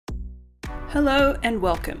Hello and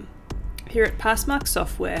welcome. Here at PassMark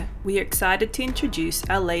Software, we are excited to introduce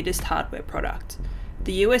our latest hardware product,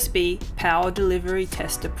 the USB Power Delivery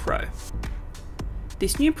Tester Pro.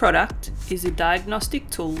 This new product is a diagnostic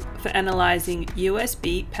tool for analyzing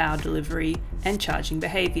USB power delivery and charging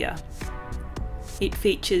behavior. It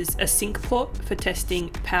features a sync port for testing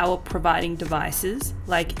power providing devices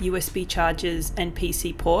like USB chargers and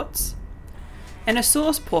PC ports, and a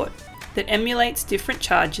source port that emulates different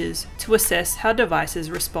chargers to assess how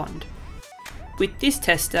devices respond. With this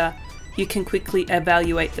tester, you can quickly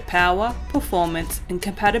evaluate the power, performance, and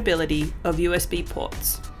compatibility of USB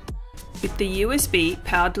ports. With the USB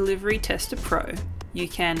Power Delivery Tester Pro, you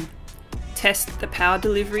can test the power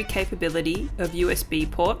delivery capability of USB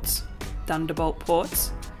ports, Thunderbolt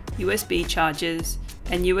ports, USB chargers,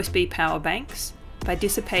 and USB power banks by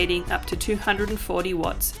dissipating up to 240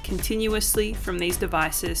 watts continuously from these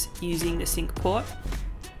devices using the sync port.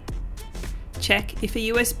 Check if a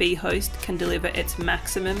USB host can deliver its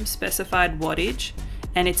maximum specified wattage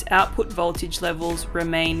and its output voltage levels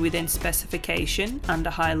remain within specification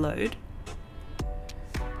under high load.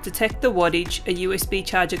 Detect the wattage a USB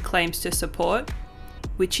charger claims to support,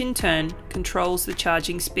 which in turn controls the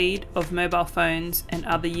charging speed of mobile phones and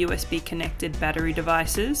other USB connected battery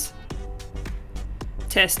devices.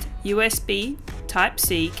 Test USB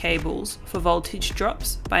Type-C cables for voltage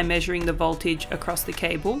drops by measuring the voltage across the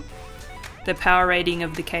cable, the power rating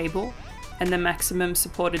of the cable, and the maximum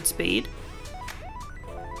supported speed.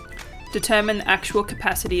 Determine the actual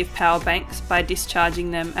capacity of power banks by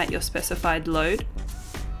discharging them at your specified load.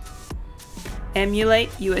 Emulate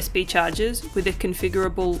USB chargers with a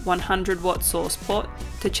configurable 100 watt source port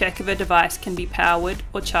to check if a device can be powered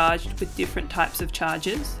or charged with different types of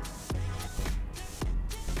chargers.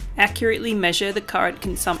 Accurately measure the current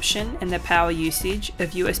consumption and the power usage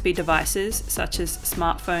of USB devices such as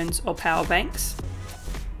smartphones or power banks.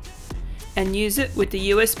 And use it with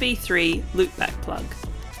the USB 3 loopback plug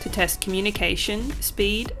to test communication,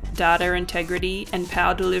 speed, data integrity, and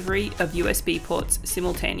power delivery of USB ports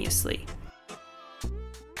simultaneously.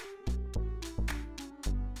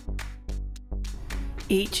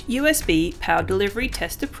 Each USB Power Delivery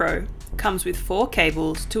Tester Pro comes with 4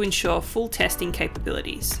 cables to ensure full testing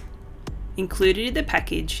capabilities. Included in the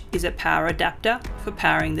package is a power adapter for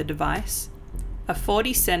powering the device, a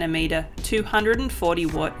 40cm 240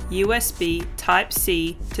 watt USB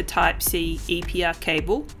Type-C to Type-C EPR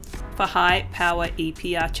cable for high power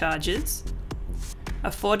EPR chargers, a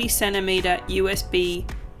 40cm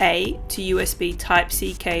USB-A to USB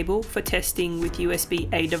Type-C cable for testing with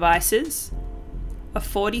USB-A devices, a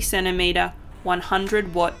 40cm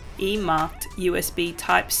 100 watt E-marked USB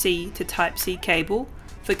Type-C to Type-C cable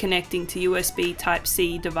for connecting to USB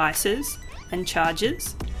Type-C devices and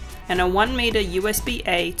chargers, and a 1 meter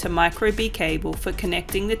USB-A to Micro B cable for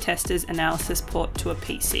connecting the tester's analysis port to a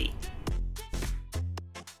PC.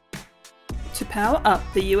 To power up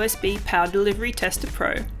the USB Power Delivery Tester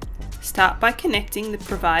Pro, start by connecting the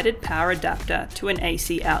provided power adapter to an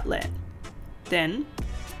AC outlet. Then,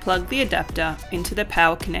 plug the adapter into the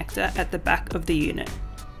power connector at the back of the unit.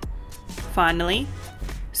 Finally,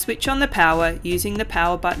 switch on the power using the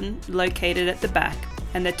power button located at the back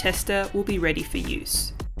and the tester will be ready for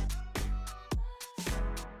use.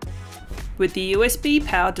 With the USB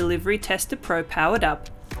Power Delivery Tester Pro powered up,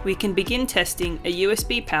 we can begin testing a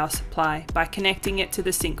USB power supply by connecting it to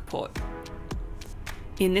the sync port.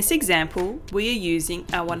 In this example, we are using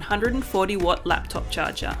our 140 watt laptop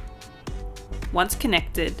charger. Once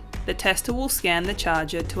connected, the tester will scan the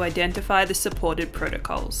charger to identify the supported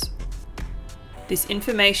protocols. This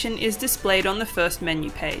information is displayed on the first menu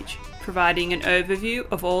page, providing an overview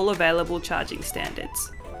of all available charging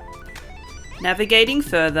standards. Navigating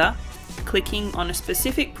further, clicking on a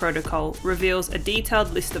specific protocol reveals a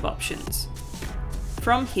detailed list of options.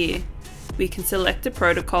 From here, we can select a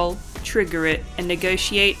protocol, trigger it, and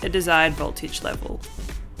negotiate a desired voltage level.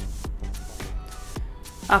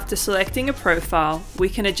 After selecting a profile, we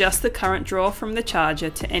can adjust the current draw from the charger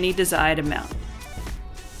to any desired amount.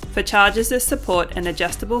 For chargers that support an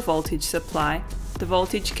adjustable voltage supply, the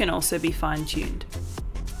voltage can also be fine-tuned.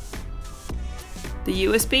 The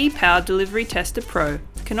USB Power Delivery Tester Pro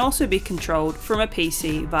can also be controlled from a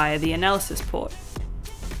PC via the analysis port.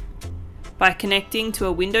 By connecting to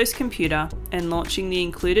a Windows computer and launching the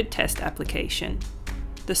included test application,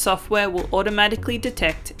 the software will automatically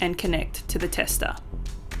detect and connect to the tester.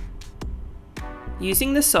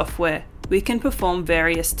 Using the software, we can perform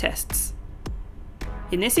various tests.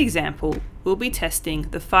 In this example, we'll be testing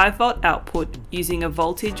the 5 volt output using a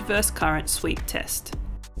voltage versus current sweep test.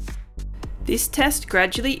 This test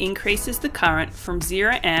gradually increases the current from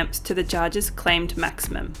 0 amps to the charger's claimed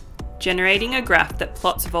maximum, generating a graph that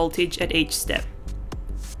plots voltage at each step.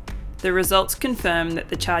 The results confirm that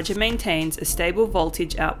the charger maintains a stable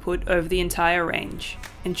voltage output over the entire range,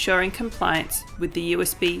 ensuring compliance with the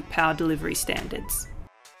USB power delivery standards.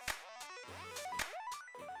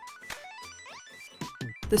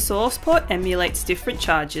 The source port emulates different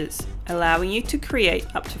chargers, allowing you to create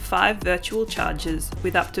up to 5 virtual chargers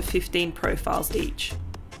with up to 15 profiles each.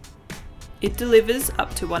 It delivers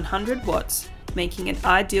up to 100 watts, making it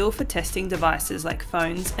ideal for testing devices like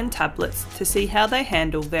phones and tablets to see how they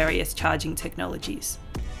handle various charging technologies.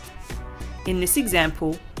 In this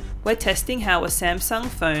example, we're testing how a Samsung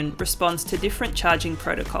phone responds to different charging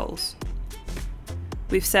protocols.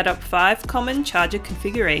 We've set up 5 common charger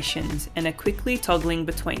configurations and are quickly toggling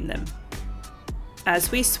between them.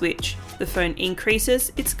 As we switch, the phone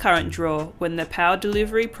increases its current draw when the power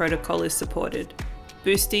delivery protocol is supported,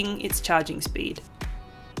 boosting its charging speed.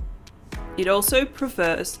 It also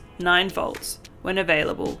prefers 9 volts when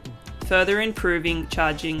available, further improving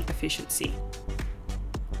charging efficiency.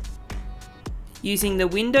 Using the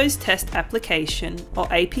Windows Test Application,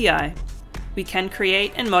 or API, we can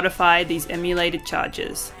create and modify these emulated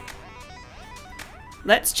chargers.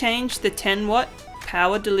 Let's change the 10-watt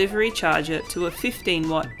power delivery charger to a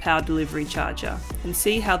 15-watt power delivery charger and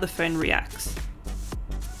see how the phone reacts.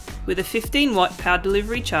 With a 15-watt power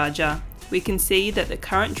delivery charger, we can see that the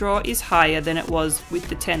current draw is higher than it was with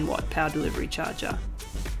the 10-watt power delivery charger.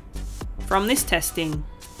 From this testing,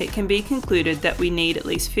 it can be concluded that we need at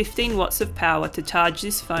least 15 watts of power to charge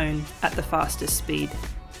this phone at the fastest speed.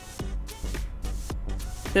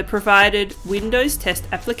 The provided Windows Test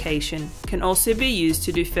Application can also be used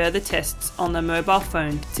to do further tests on the mobile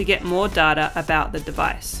phone to get more data about the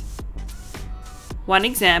device. One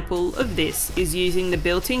example of this is using the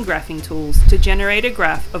built-in graphing tools to generate a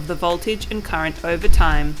graph of the voltage and current over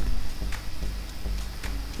time.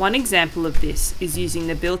 One example of this is using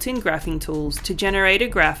the built-in graphing tools to generate a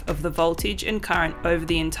graph of the voltage and current over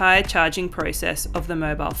the entire charging process of the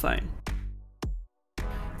mobile phone.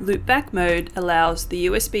 Loopback mode allows the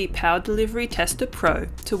USB Power Delivery Tester Pro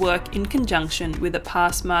to work in conjunction with a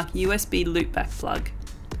PassMark USB loopback plug,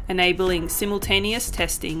 enabling simultaneous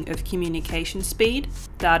testing of communication speed,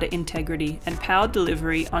 data integrity, and power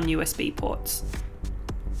delivery on USB ports.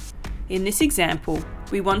 In this example,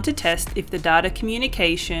 we want to test if the data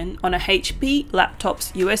communication on a HP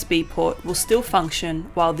laptop's USB port will still function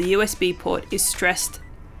while the USB port is stressed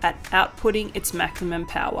at outputting its maximum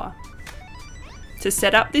power. To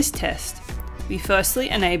set up this test, we firstly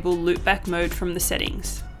enable loopback mode from the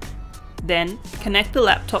settings. Then, connect the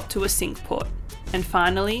laptop to a sync port, and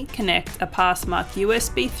finally connect a PassMark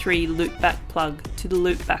USB 3 loopback plug to the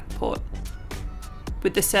loopback port.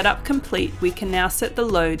 With the setup complete, we can now set the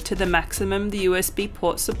load to the maximum the USB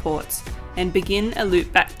port supports and begin a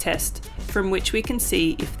loopback test from which we can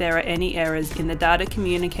see if there are any errors in the data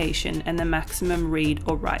communication and the maximum read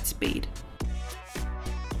or write speed.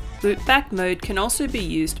 Loopback mode can also be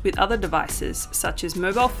used with other devices such as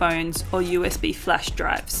mobile phones or USB flash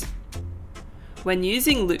drives. When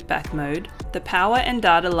using loopback mode, the power and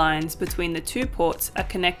data lines between the 2 ports are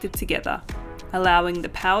connected together, allowing the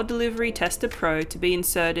Power Delivery Tester Pro to be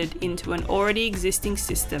inserted into an already existing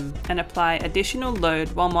system and apply additional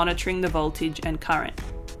load while monitoring the voltage and current.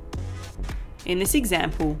 In this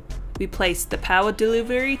example, we placed the Power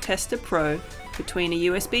Delivery Tester Pro between a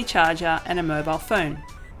USB charger and a mobile phone.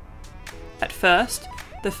 At first,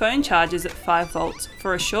 the phone charges at 5 volts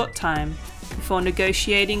for a short time before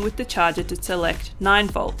negotiating with the charger to select 9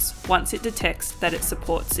 volts once it detects that it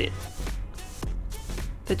supports it.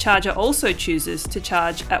 The charger also chooses to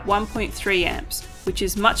charge at 1.3 amps, which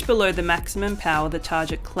is much below the maximum power the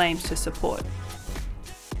charger claims to support.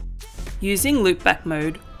 Using loopback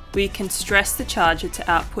mode, we can stress the charger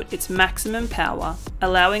to output its maximum power,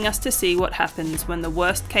 allowing us to see what happens when the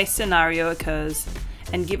worst case scenario occurs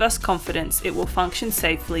and give us confidence it will function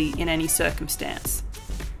safely in any circumstance.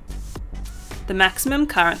 The maximum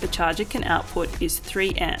current the charger can output is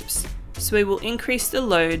 3 amps, so we will increase the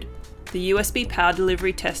load the USB Power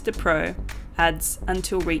Delivery Tester Pro adds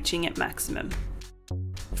until reaching its maximum.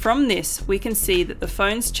 From this, we can see that the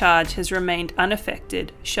phone's charge has remained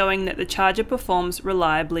unaffected, showing that the charger performs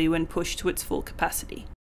reliably when pushed to its full capacity.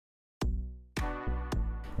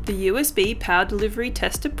 The USB Power Delivery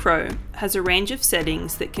Tester Pro has a range of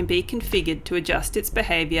settings that can be configured to adjust its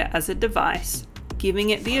behavior as a device, giving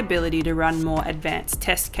it the ability to run more advanced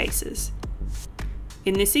test cases.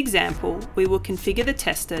 In this example, we will configure the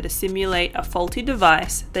tester to simulate a faulty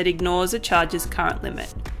device that ignores a charger's current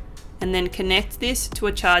limit, and then connect this to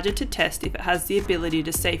a charger to test if it has the ability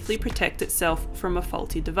to safely protect itself from a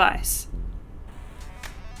faulty device.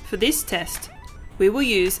 For this test, we will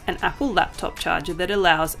use an Apple laptop charger that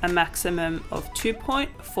allows a maximum of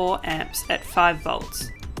 2.4 amps at 5 volts.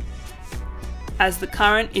 As the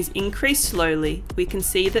current is increased slowly, we can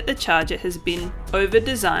see that the charger has been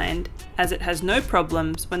over-designed as it has no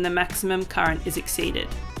problems when the maximum current is exceeded.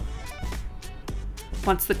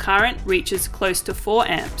 Once the current reaches close to 4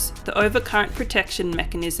 amps, the overcurrent protection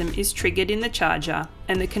mechanism is triggered in the charger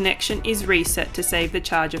and the connection is reset to save the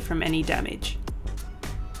charger from any damage.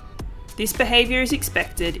 This behaviour is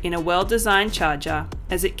expected in a well-designed charger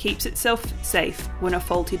as it keeps itself safe when a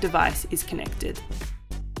faulty device is connected.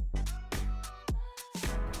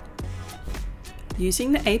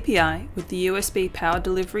 Using the API with the USB Power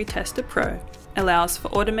Delivery Tester Pro allows for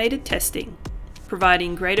automated testing,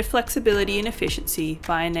 providing greater flexibility and efficiency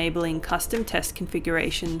by enabling custom test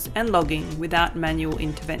configurations and logging without manual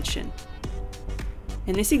intervention.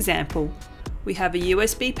 In this example, we have a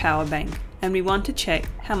USB power bank and we want to check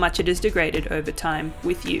how much it has degraded over time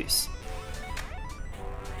with use.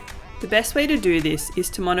 The best way to do this is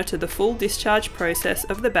to monitor the full discharge process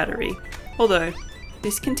of the battery, although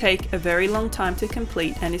this can take a very long time to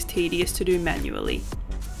complete and is tedious to do manually.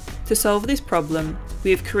 To solve this problem, we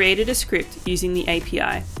have created a script using the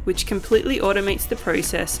API, which completely automates the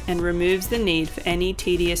process and removes the need for any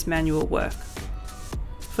tedious manual work.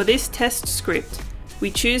 For this test script, we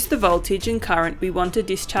choose the voltage and current we want to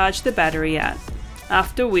discharge the battery at,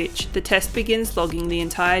 after which the test begins logging the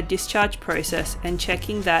entire discharge process and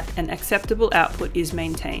checking that an acceptable output is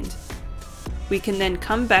maintained. We can then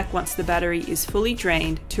come back once the battery is fully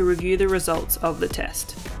drained to review the results of the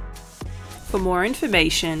test. For more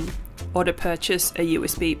information or to purchase a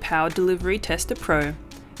USB Power Delivery Tester Pro,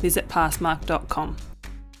 visit PassMark.com.